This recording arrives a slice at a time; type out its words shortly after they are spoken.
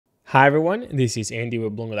Hi everyone, this is Andy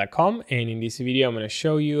with Blongo.com, and in this video I'm going to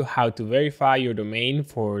show you how to verify your domain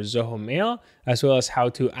for Zoho Mail, as well as how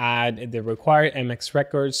to add the required MX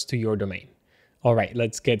records to your domain. Alright,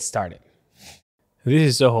 let's get started. This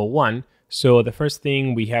is Zoho 1, so the first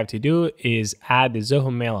thing we have to do is add the Zoho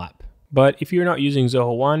Mail app. But if you're not using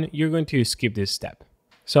Zoho 1, you're going to skip this step.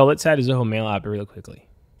 So let's add the Zoho Mail app real quickly.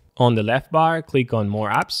 On the left bar, click on More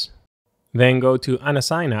Apps, then go to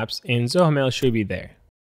Unassigned Apps, and Zoho Mail should be there.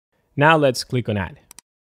 Now let's click on Add.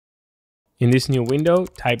 In this new window,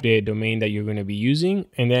 type the domain that you're going to be using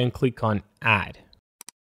and then click on Add.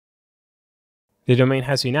 The domain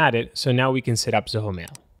has been added, so now we can set up Zoho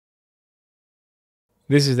Mail.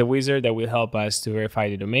 This is the wizard that will help us to verify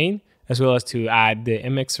the domain, as well as to add the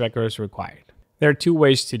MX records required. There are two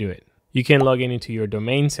ways to do it. You can log in into your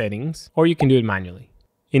domain settings, or you can do it manually.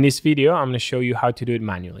 In this video, I'm going to show you how to do it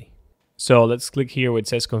manually. So let's click here where it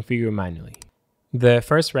says Configure Manually. The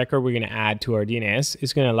first record we're going to add to our DNS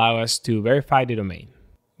is going to allow us to verify the domain.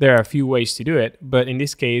 There are a few ways to do it, but in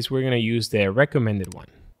this case, we're going to use the recommended one.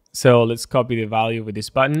 So let's copy the value with this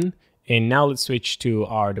button, and now let's switch to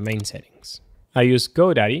our domain settings. I use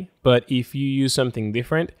GoDaddy, but if you use something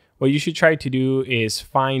different, what you should try to do is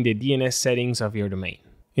find the DNS settings of your domain.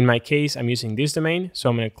 In my case, I'm using this domain, so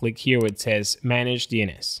I'm going to click here where it says Manage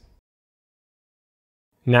DNS.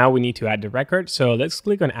 Now we need to add the record, so let's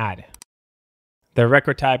click on Add. The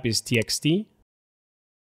record type is TXT.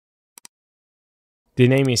 The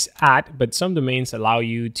name is @ but some domains allow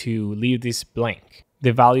you to leave this blank.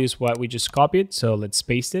 The value is what we just copied, so let's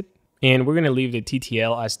paste it. And we're going to leave the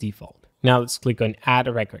TTL as default. Now let's click on Add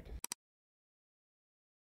a Record.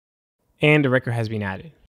 And the record has been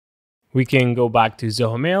added. We can go back to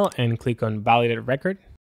Zoho Mail and click on Validate Record.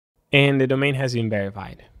 And the domain has been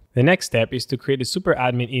verified. The next step is to create a super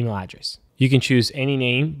admin email address. You can choose any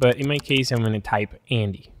name, but in my case, I'm going to type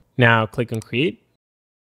Andy. Now click on Create.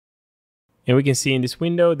 And we can see in this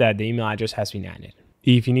window that the email address has been added.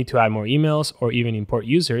 If you need to add more emails or even import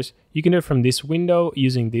users, you can do it from this window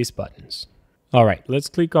using these buttons. All right, let's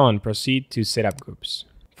click on Proceed to set up groups.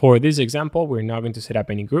 For this example, we're not going to set up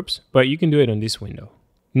any groups, but you can do it on this window.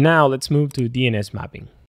 Now let's move to DNS mapping.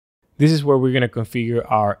 This is where we're going to configure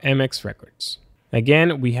our MX records.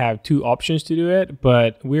 Again, we have two options to do it,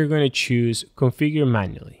 but we're going to choose Configure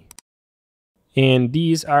Manually. And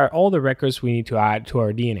these are all the records we need to add to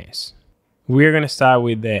our DNS. We're going to start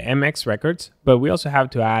with the MX records, but we also have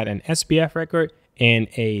to add an SPF record and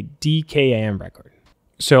a DKIM record.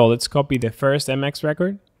 So let's copy the first MX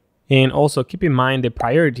record and also keep in mind the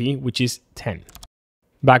priority, which is 10.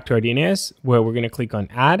 Back to our DNS, where we're going to click on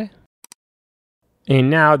Add. And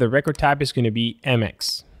now the record type is going to be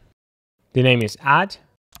MX. The name is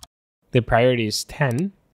 @, the priority is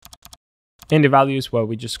 10, and the value is what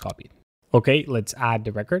we just copied. Okay, let's add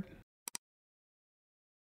the record.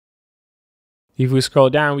 If we scroll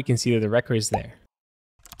down, we can see that the record is there.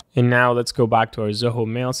 And now let's go back to our Zoho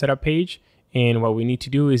Mail setup page, and what we need to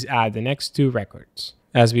do is add the next two records.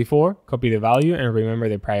 As before, copy the value and remember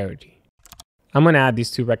the priority. I'm going to add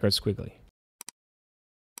these two records quickly.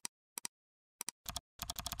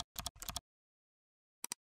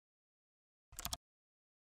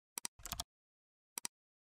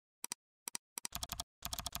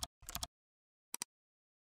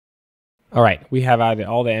 All right, we have added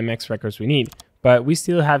all the MX records we need, but we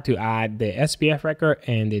still have to add the SPF record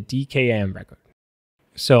and the DKIM record.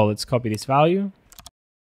 So let's copy this value.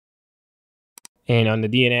 And on the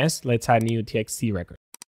DNS, let's add a new TXT record.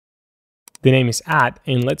 The name is @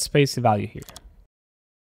 and let's paste the value here.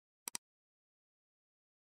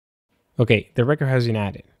 Okay, the record has been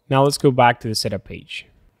added. Now let's go back to the setup page.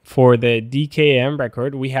 For the DKIM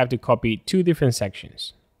record, we have to copy two different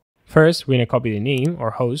sections. First, we're going to copy the name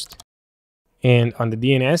or host. And on the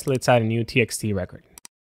DNS, let's add a new TXT record.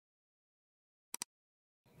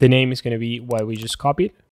 The name is going to be what we just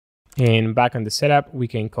copied. And back on the setup, we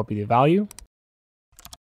can copy the value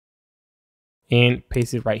and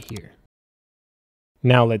paste it right here.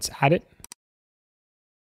 Now let's add it.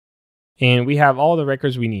 And we have all the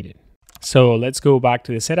records we needed. So let's go back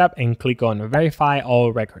to the setup and click on Verify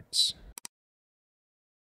All Records.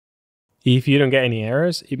 If you don't get any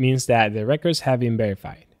errors, it means that the records have been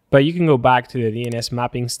verified. But you can go back to the DNS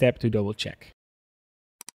mapping step to double check.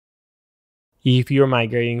 If you're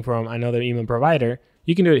migrating from another email provider,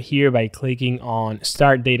 you can do it here by clicking on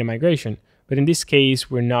Start Data Migration, but in this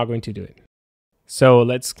case, we're not going to do it. So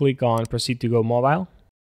let's click on Proceed to Go Mobile.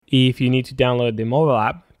 If you need to download the mobile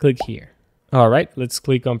app, click here. All right, let's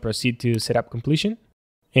click on Proceed to Setup Completion,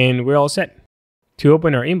 and we're all set. To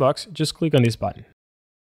open our inbox, just click on this button.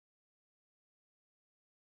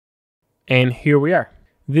 And here we are.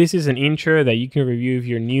 This is an intro that you can review if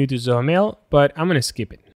you're new to Zoho Mail, but I'm going to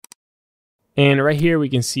skip it. And right here, we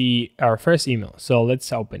can see our first email. So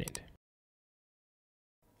let's open it.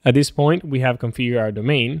 At this point, we have configured our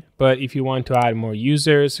domain, but if you want to add more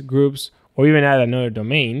users, groups, or even add another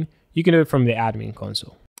domain, you can do it from the admin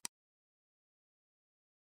console.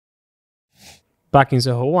 Back in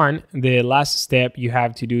Zoho 1, the last step you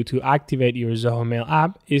have to do to activate your Zoho Mail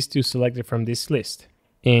app is to select it from this list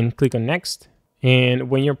and click on Next. And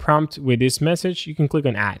when you're prompted with this message, you can click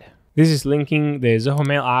on Add. This is linking the Zoho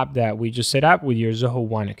Mail app that we just set up with your Zoho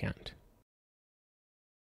 1 account.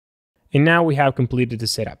 And now we have completed the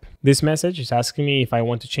setup. This message is asking me if I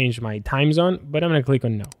want to change my time zone, but I'm going to click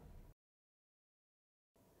on No.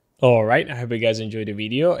 All right, I hope you guys enjoyed the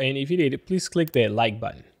video. And if you did, please click the like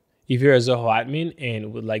button. If you're a Zoho admin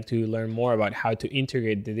and would like to learn more about how to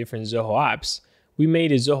integrate the different Zoho apps, we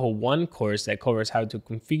made a Zoho 1 course that covers how to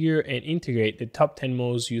configure and integrate the top 10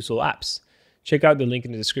 most useful apps. Check out the link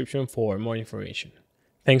in the description for more information.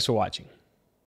 Thanks for watching.